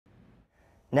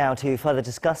Now, to further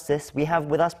discuss this, we have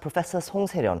with us Professor Song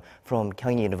Se-ryun from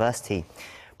Kyung Hee University.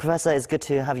 Professor, it's good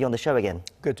to have you on the show again.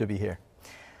 Good to be here.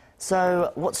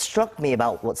 So, what struck me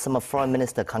about some of Foreign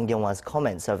Minister Kang Kyung-wha's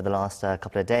comments over the last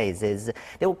couple of days is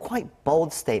they were quite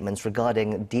bold statements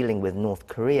regarding dealing with North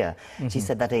Korea. She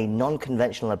said that a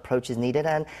non-conventional approach is needed,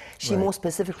 and she more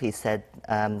specifically said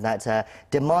that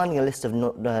demanding a list of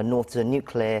North's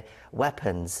nuclear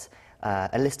weapons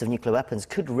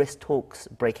could risk talks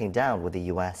breaking down with the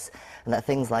US, and that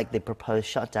things like the proposed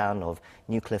shutdown of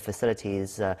nuclear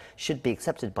facilities should be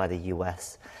accepted by the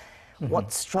US.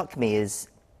 What struck me is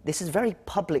this is very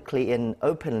publicly and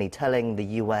openly telling the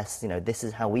US, this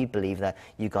is how we believe that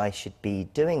you guys should be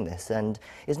doing this, and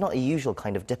it's not a usual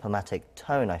kind of diplomatic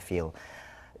tone, I feel.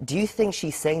 Do you think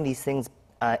she's saying these things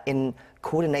in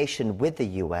coordination with the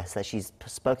US, that she's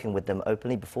spoken with them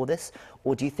openly before this,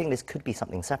 or do you think this could be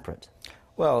something separate?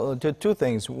 Well, two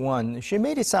things. One, she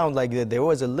made it sound like that there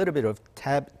was a little bit of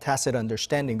tacit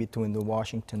understanding between the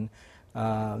Washington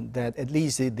that at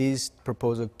least these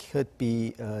proposals could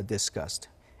be discussed.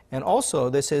 And also,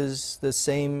 this is the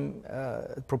same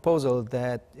proposal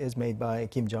that is made by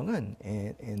Kim Jong-un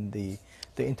in the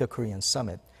Inter-Korean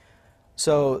Summit.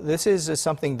 So this is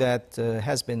something that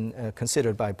has been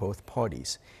considered by both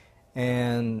parties.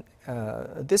 And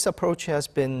this approach has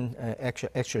been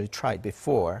actually tried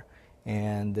before.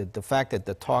 And the fact that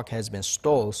the talk has been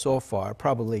stalled so far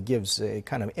probably gives a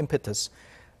kind of impetus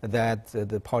that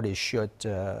the parties should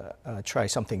try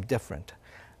something different.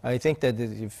 I think that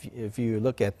if you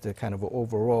look at the kind of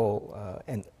overall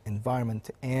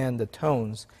environment and the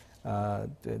tones,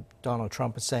 Donald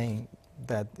Trump is saying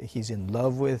that he's in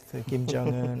love with Kim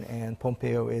Jong-un, and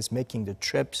Pompeo is making the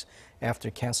trips after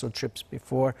canceled trips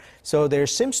before. So there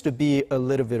seems to be a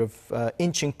little bit of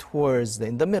inching towards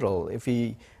in the middle. If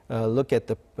we look at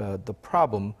the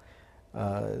problem,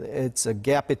 it's a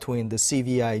gap between the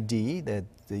CVID that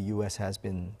the U.S. has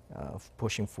been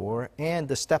pushing for and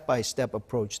the step-by-step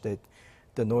approach that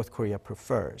the North Korea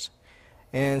prefers.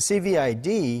 And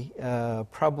CVID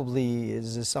probably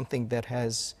is something that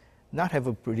has not have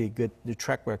a pretty good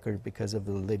track record because of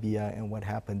Libya and what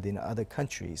happened in other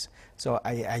countries. So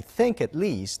I think at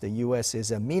least the U.S.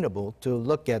 is amenable to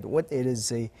look at what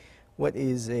is a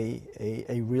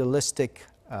realistic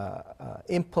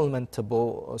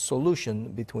implementable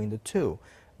solution between the two.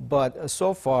 But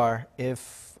so far,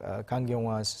 if Kang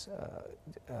Kyung-wha's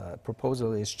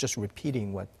proposal is just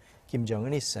repeating what Kim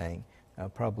Jong-un is saying,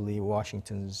 probably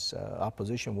Washington's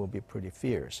opposition will be pretty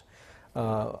fierce.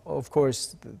 Of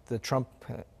course, the Trump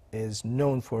is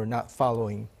known for not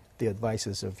following the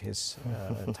advices of his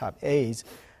top aides,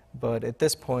 but at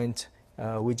this point,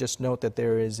 we just note that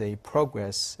there is a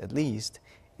progress, at least,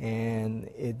 and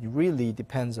it really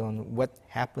depends on what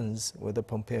happens with the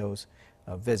Pompeo's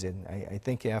visit. I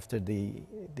think after the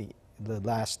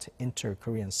last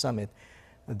Inter-Korean Summit,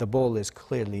 the ball is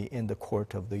clearly in the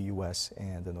court of the U.S.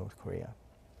 and the North Korea.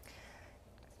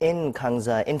 In Kang's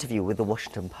interview with the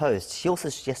Washington Post, she also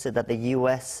suggested that the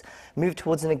U.S. move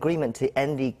towards an agreement to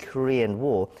end the Korean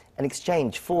War in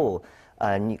exchange for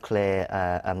nuclear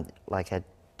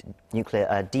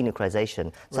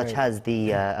denuclearization, such as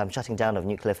the shutting down of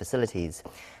nuclear facilities.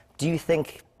 Do you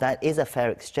think that is a fair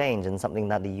exchange and something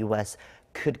that the U.S.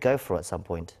 could go for at some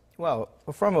point? Well,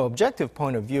 from an objective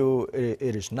point of view,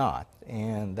 it is not,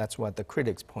 and that's what the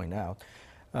critics point out.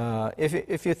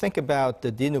 If you think about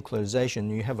the denuclearization,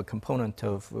 you have a component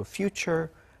of a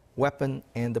future weapon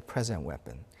and the present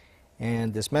weapon.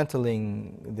 And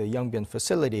dismantling the Yongbyon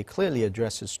facility clearly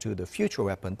addresses to the future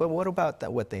weapon, but what about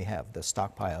what they have, the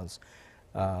stockpiles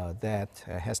that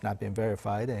has not been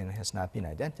verified and has not been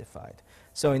identified?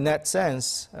 So in that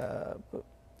sense,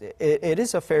 it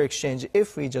is a fair exchange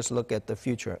if we just look at the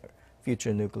future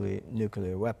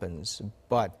nuclear weapons,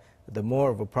 but the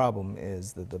more of a problem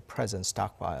is the present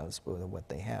stockpiles, what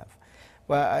they have.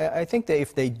 Well, I think that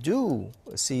if they do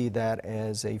see that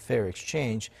as a fair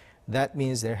exchange, that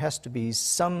means there has to be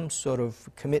some sort of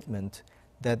commitment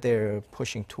that they're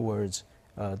pushing towards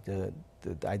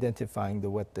identifying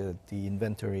what the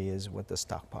inventory is, what the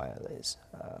stockpile is.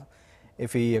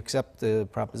 If we accept the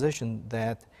proposition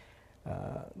that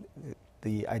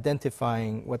the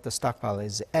identifying what the stockpile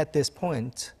is at this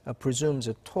point presumes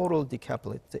a total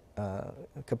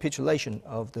capitulation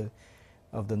of the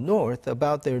North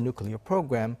about their nuclear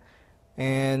program,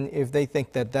 and if they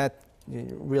think that that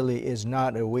really is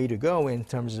not a way to go in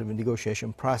terms of a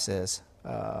negotiation process,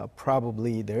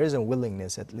 probably there is a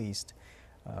willingness, at least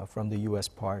from the U.S.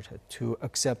 part, to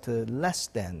accept less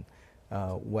than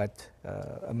what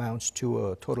amounts to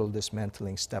a total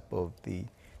dismantling step of the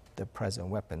present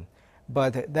weapon.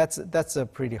 But that's a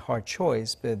pretty hard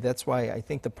choice. But that's why I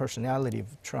think the personality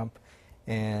of Trump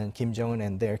and Kim Jong-un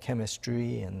and their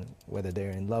chemistry and whether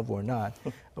they're in love or not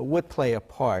would play a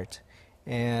part.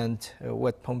 And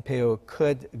what Pompeo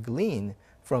could glean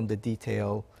from the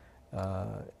detail,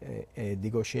 a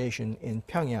negotiation in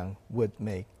Pyongyang would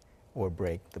make or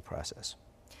break the process.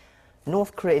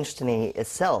 North Korea, interestingly,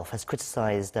 itself has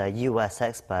criticized U.S.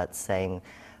 experts saying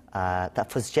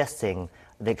that for suggesting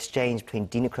the exchange between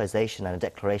denuclearization and a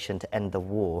declaration to end the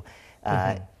war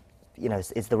you know,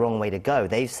 is the wrong way to go.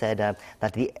 They've said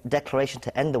that the declaration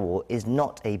to end the war is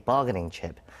not a bargaining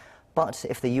chip. But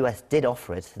if the U.S. did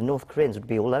offer it, the North Koreans would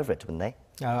be all over it, wouldn't they?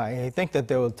 I think that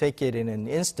they will take it in an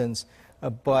instance,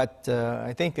 but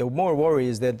I think the more worry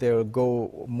is that they'll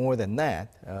go more than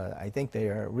that. I think they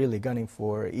are really gunning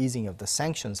for easing of the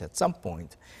sanctions at some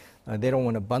point. They don't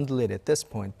want to bundle it at this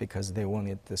point because they want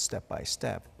it step by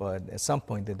step. But at some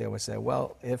point that they will say,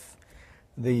 well, if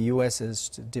the U.S.'s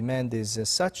demand is as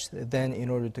such, then in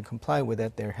order to comply with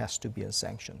that, there has to be a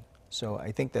sanction. So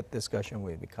I think that discussion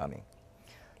will be coming.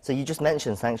 So you just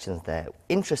mentioned sanctions there.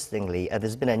 Interestingly,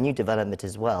 there's been a new development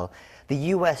as well. The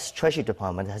U.S. Treasury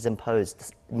Department has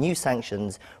imposed new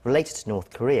sanctions related to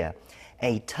North Korea.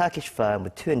 A Turkish firm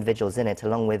with 2 individuals in it,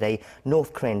 along with a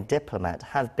North Korean diplomat,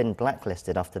 have been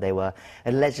blacklisted after they were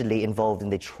allegedly involved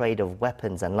in the trade of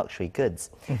weapons and luxury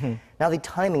goods. Now, the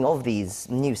timing of these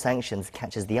new sanctions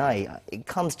catches the eye. It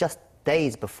comes just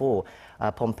days before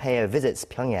Pompeo visits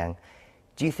Pyongyang.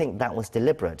 Do you think that was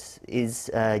deliberate? Is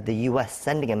the U.S.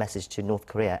 sending a message to North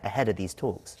Korea ahead of these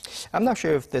talks? I'm not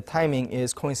sure if the timing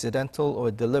is coincidental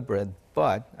or deliberate,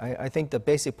 but I think the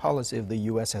basic policy of the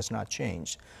U.S. has not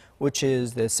changed, which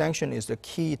is the sanction is the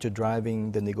key to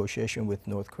driving the negotiation with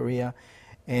North Korea.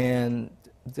 And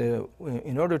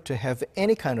in order to have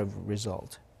any kind of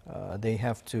result, they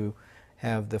have to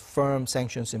have the firm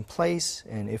sanctions in place,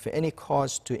 and if any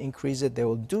cause to increase it, they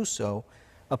will do so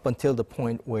up until the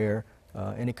point where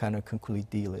any kind of concrete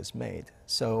deal is made.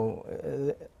 So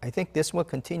I think this will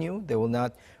continue. They will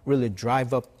not really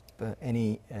drive up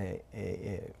any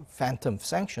phantom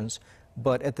sanctions,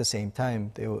 but at the same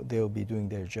time, they'll be doing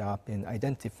their job in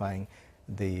identifying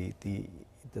the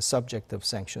subject of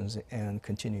sanctions and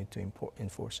continue to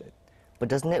enforce it. But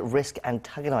doesn't it risk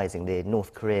antagonizing the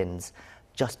North Koreans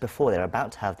just before they're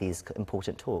about to have these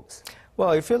important talks?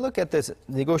 Well, if you look at the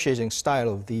negotiating style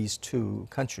of these two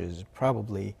countries,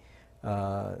 probably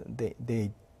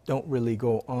they don't really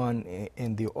go on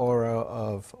in the aura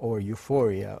of or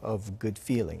euphoria of good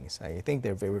feelings. I think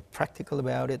they're very practical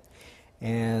about it,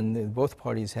 and both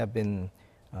parties have been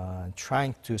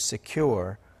trying to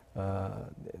secure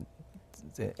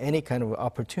any kind of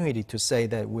opportunity to say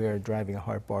that we're driving a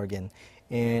hard bargain,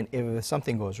 and if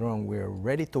something goes wrong, we're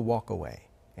ready to walk away.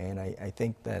 And I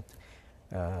think that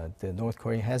the North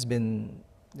Korea has been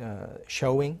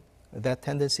showing that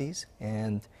tendencies,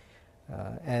 and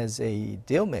as a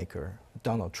deal maker,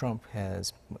 Donald Trump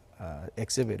has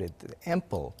exhibited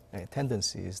ample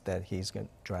tendencies that he's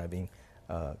driving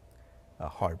a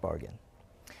hard bargain.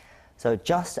 So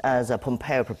just as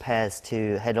Pompeo prepares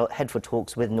to head for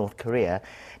talks with North Korea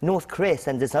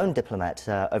sends its own diplomat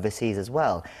overseas as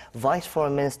well. Vice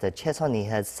Foreign Minister Choi Sun-hee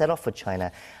has set off for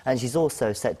China, and she's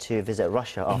also set to visit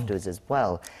Russia afterwards as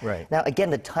well. Right. Now,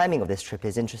 again, the timing of this trip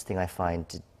is interesting, I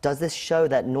find. Does this show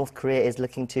that North Korea is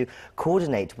looking to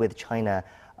coordinate with China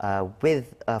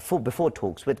before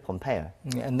talks with Pompeo?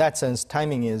 In that sense,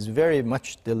 timing is very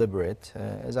much deliberate.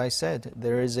 As I said,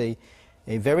 there is a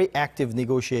very active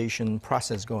negotiation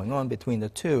process going on between the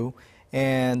two.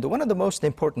 And one of the most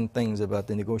important things about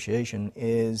the negotiation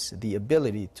is the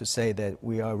ability to say that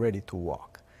we are ready to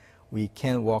walk. We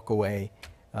can walk away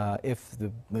if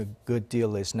the good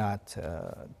deal is not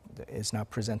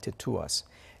presented to us.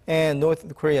 And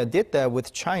North Korea did that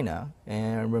with China.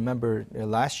 And remember,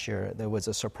 last year there was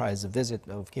a surprise visit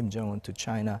of Kim Jong-un to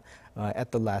China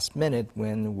at the last minute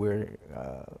when we're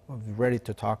ready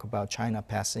to talk about China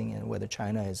passing and whether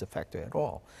China is a factor at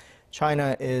all.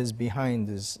 China is behind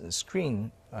this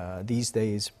screen these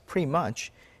days pretty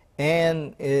much,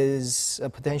 and is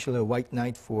potentially a white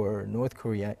knight for North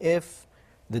Korea if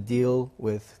the deal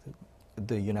with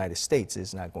the United States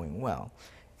is not going well.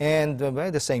 And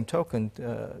by the same token,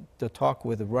 the talk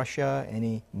with Russia,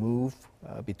 any move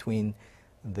between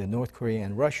the North Korea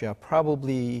and Russia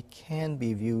probably can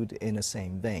be viewed in the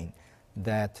same vein,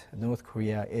 that North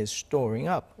Korea is storing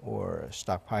up or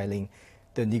stockpiling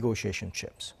the negotiation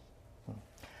chips.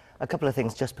 A couple of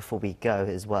things just before we go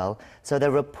as well. So there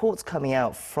are reports coming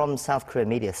out from South Korean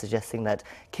media suggesting that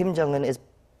Kim Jong-un is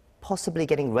possibly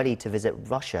getting ready to visit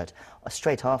Russia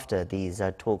straight after these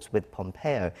talks with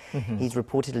Pompeo. He's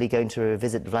reportedly going to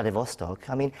visit Vladivostok.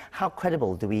 I mean, how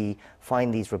credible do we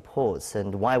find these reports,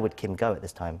 and why would Kim go at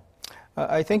this time?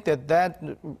 I think that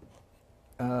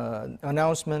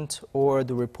announcement or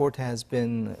the report has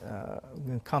been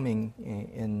coming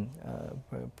in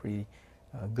pretty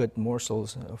good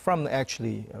morsels from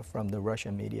the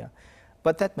Russian media.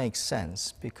 But that makes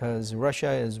sense because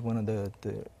Russia is one of the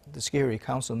Security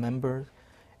Council members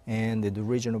and the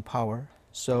regional power.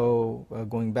 So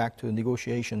going back to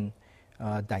negotiation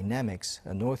dynamics,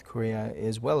 North Korea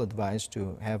is well advised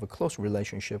to have a close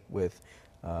relationship with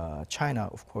China.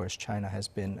 Of course, China has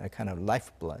been a kind of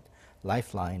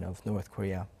lifeline of North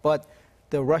Korea, but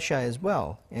the Russia as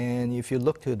well. And if you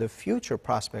look to the future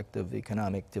prospect of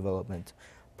economic development,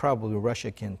 probably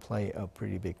Russia can play a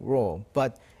pretty big role.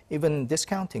 But even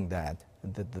discounting that,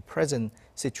 the present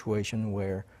situation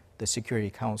where the Security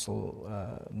Council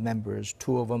members,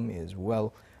 2 of them is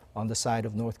well on the side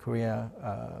of North Korea,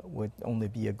 would only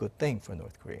be a good thing for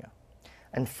North Korea.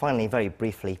 And finally, very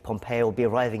briefly, Pompeo will be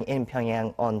arriving in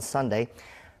Pyongyang on Sunday.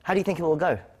 How do you think it will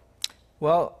go?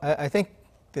 Well, I think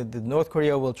that North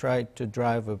Korea will try to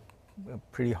drive a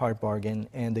pretty hard bargain,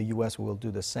 and the U.S. will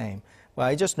do the same. Well,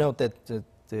 I just note that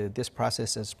this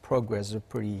process has progressed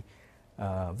pretty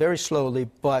very slowly,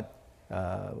 but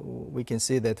we can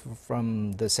see that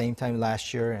from the same time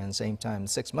last year and same time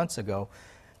 6 months ago,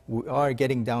 we are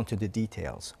getting down to the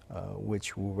details,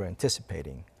 which we were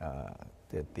anticipating.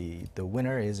 That the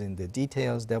winner is in the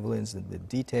details, devil is in the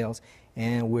details,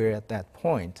 and we're at that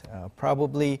point.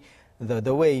 Probably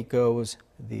the way it goes,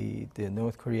 the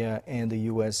North Korea and the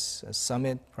U.S.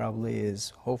 summit probably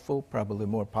is hopeful, probably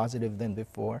more positive than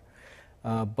before.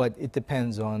 But it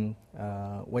depends on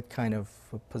what kind of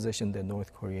position the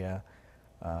North Korea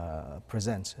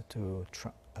presents to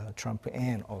Trump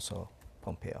and also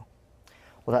Pompeo.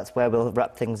 Well, that's where we'll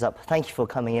wrap things up. Thank you for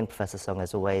coming in, Professor Song,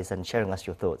 as always, and sharing us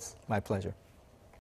your thoughts. My pleasure.